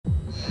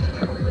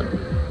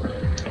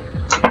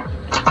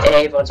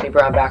Hey everyone, it's me,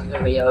 Brian, back with the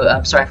video.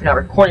 I'm sorry for not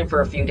recording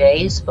for a few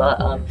days, but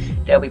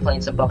today I'll be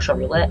playing some Buckshot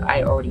Roulette.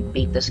 I already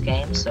beat this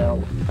game,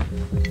 so...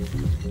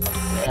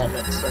 And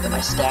let's look at my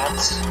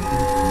stats.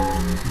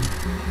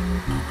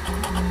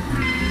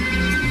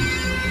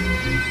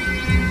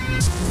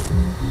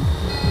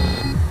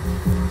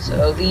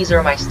 So these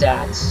are my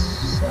stats.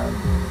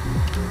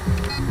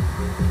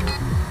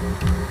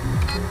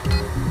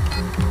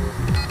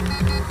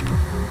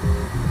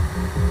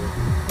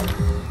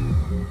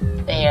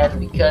 And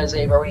because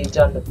they've already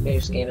done the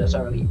base game, there's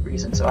not really a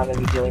reason, so I'm going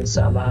to be doing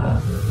some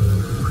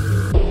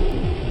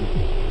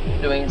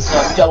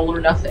double or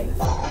nothing.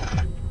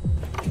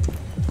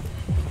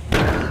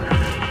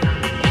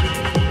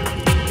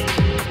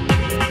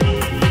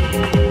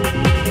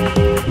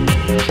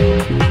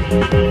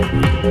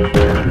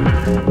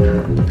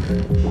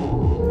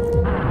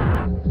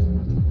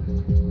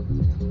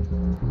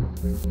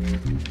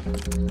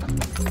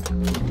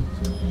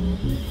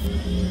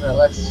 Well,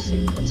 let's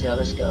see how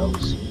this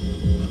goes.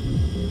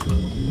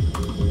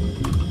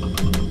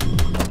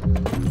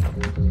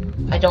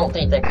 I don't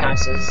think that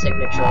counts as a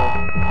signature.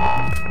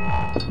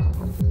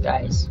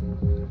 Guys,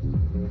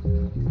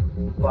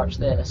 watch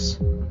this.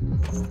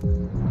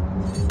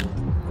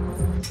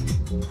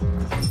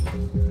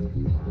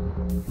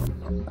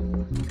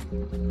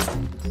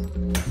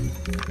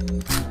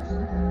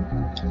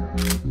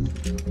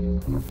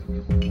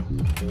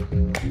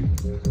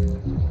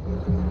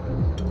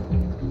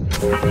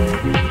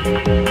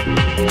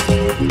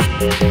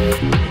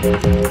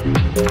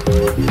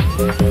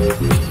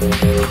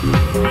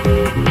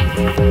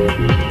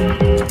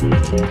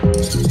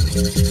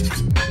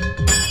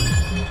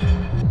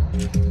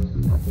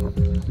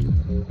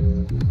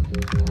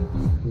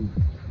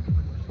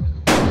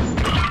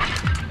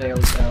 There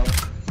we go.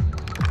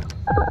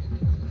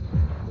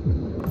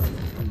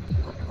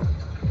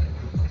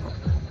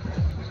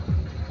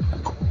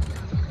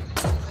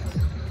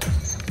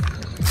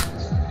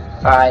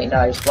 Alright, now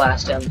I just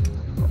blast him.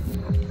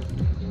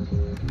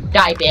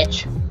 Die,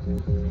 bitch!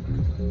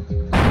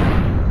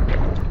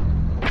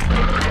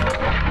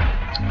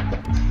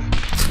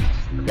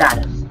 Got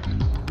him.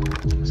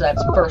 So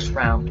that's first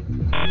round.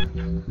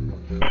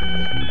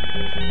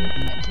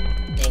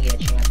 Didn't get a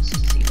chance to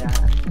see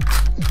that.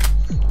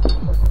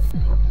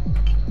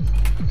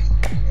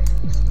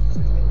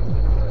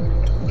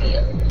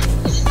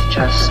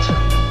 Just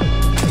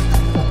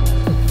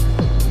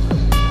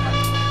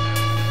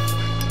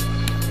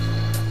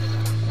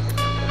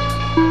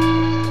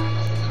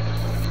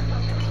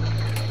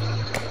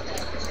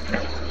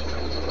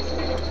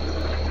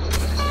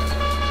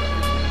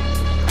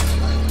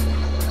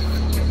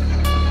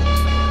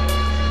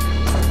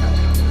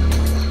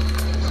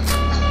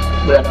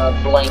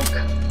gonna blink.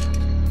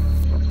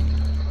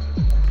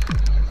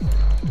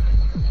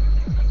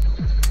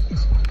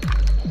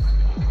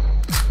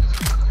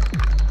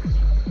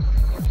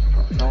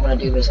 I'm gonna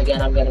do this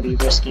again. I'm gonna be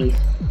risky.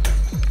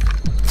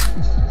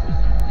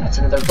 That's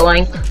another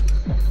blank.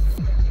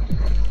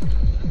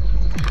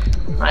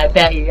 I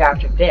bet you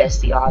after this,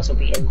 the odds will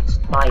be in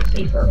my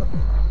favor.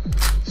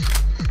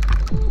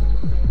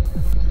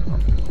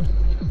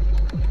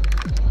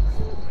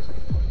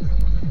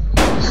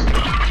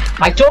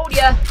 I told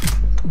ya!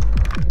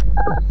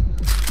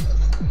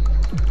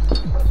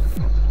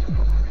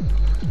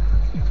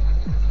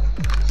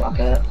 Fuck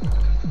it.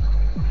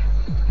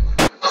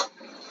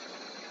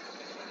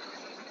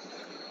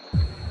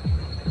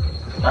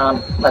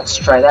 Let's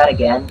try that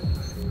again.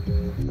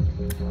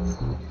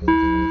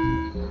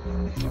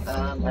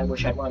 I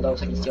wish I had one of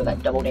those. I can steal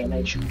that double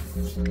damage.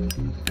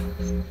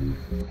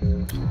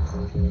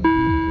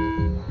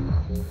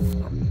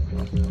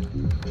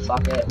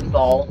 Fuck it, we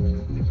ball.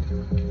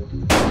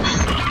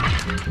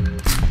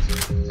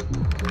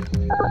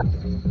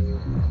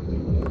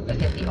 I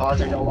think the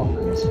odds are no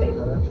longer in his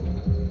favor.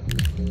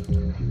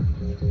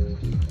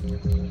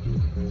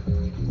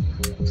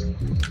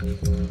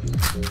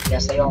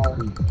 Yes, they are.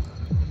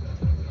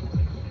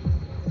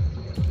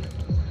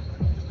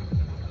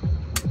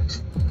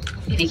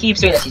 If he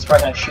keeps doing this, he's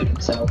probably gonna shoot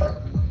himself.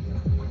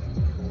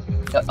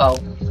 Uh-oh.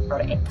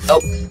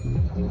 Oh.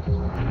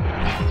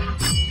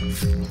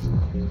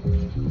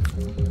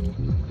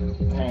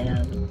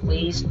 And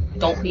please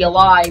don't be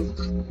alive.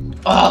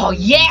 Oh,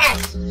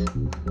 yes!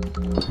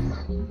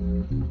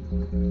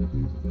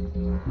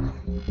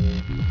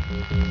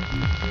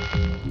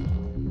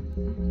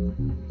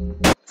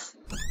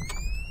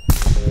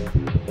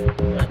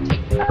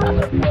 I'm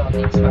gonna take another one of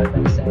these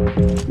fragments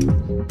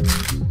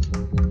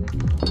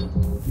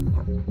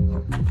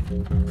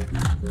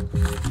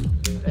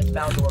It's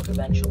bound to work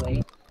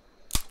eventually.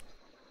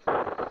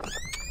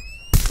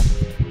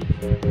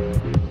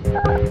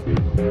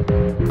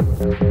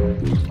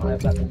 I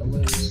have nothing to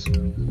lose.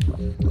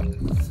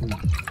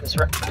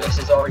 This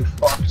is already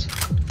fucked.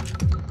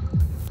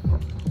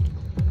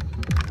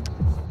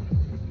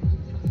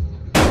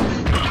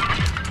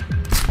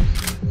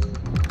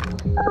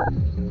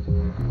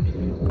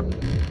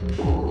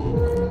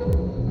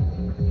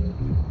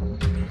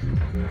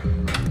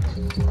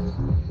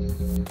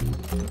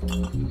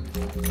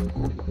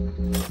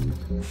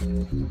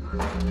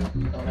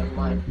 Oh, never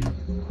mind.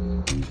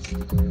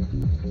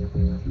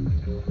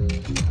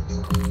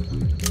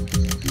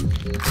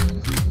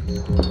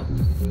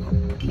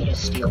 Let me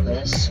just steal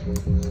this.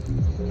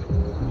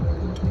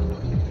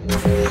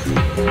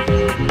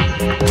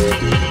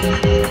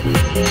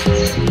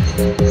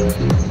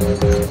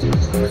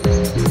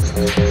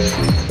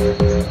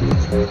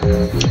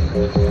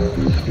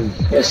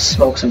 Just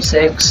smoke some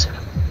cigs.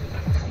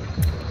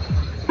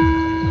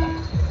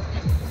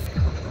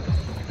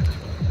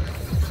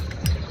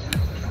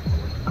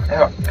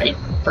 I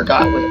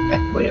forgot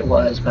what it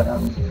was, but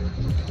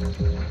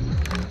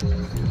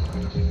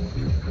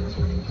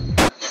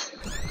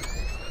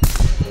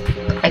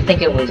I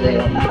think it was a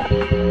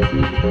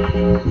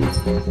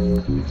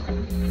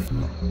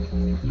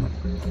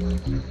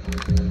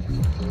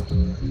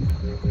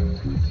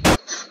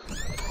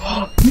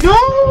no!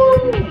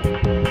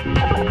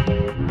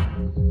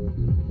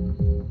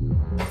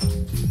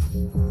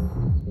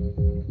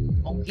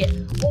 Oh yeah!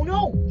 Oh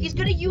no! He's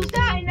gonna use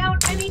that, and now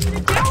he's gonna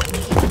down me.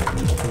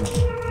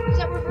 Because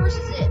that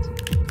reverses it.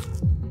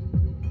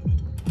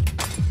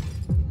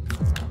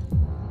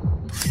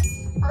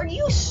 Are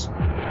you?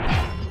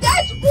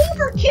 That's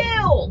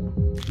overkill!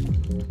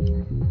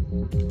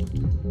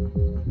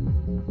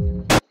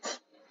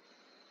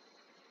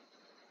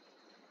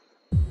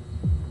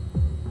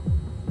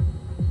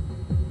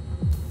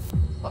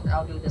 Fuck,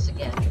 I'll do this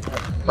again.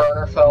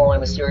 Burner phone, a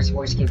mysterious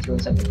voice came through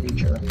inside the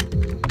creature.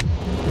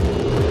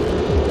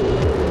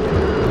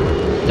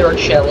 Third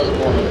shell is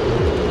warning.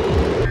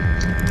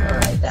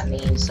 Alright, that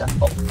means,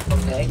 oh,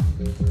 okay.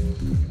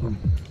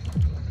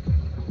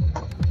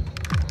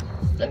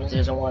 That means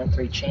there's a 1 in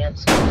 3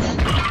 chance.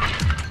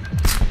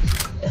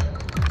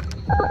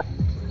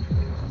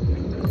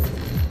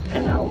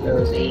 And now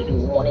there's a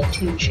 1 in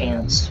 2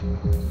 chance.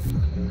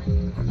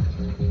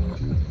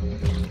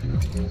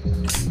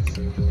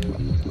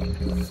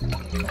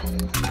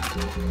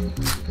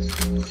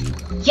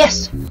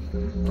 Yes!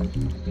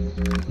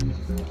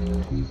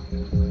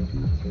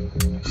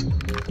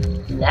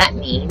 And that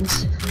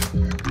means...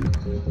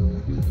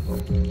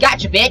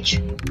 Gotcha, bitch!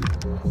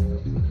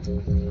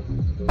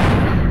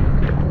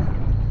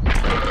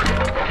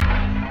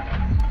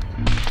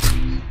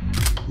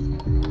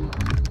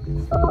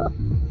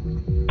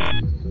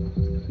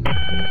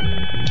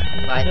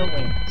 Vita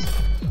wins.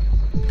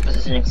 This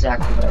isn't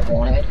exactly what I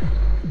wanted.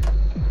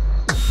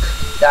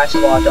 That's a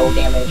lot of double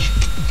damage.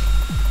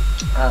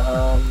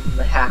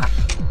 Half.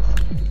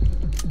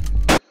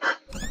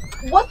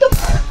 What the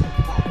f-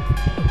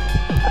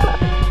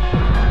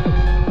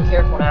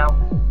 Careful now.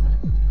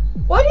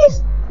 What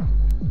is-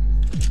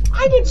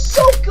 I did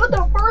so good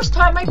the first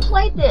time I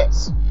played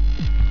this!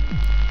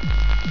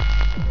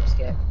 Risk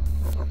it.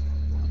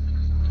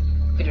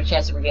 50%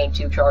 chance to regain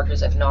 2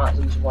 charges, if not,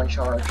 lose 1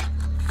 charge.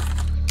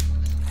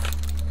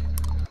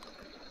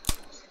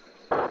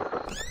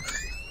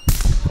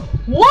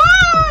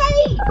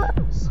 Why?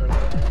 So,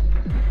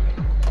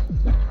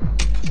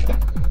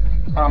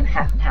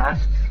 half and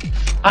half.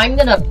 I'm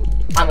gonna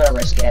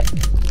risk it.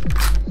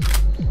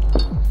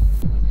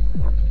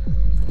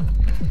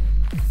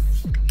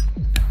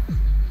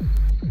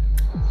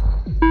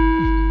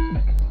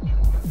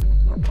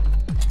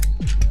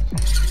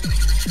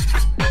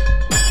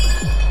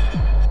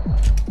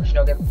 There's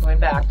no going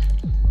back.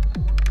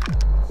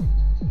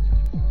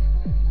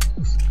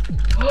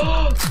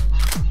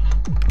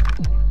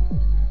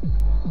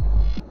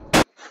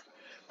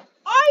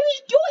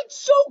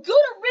 So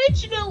good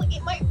originally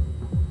in my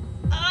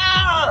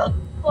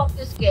fuck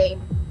this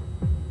game.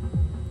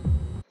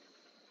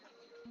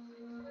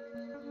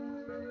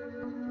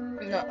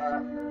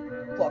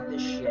 Fuck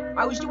this shit.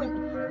 I was doing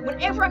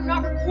whenever I'm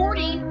not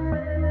recording,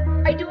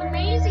 I do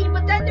amazing,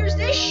 but then there's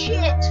this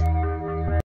shit.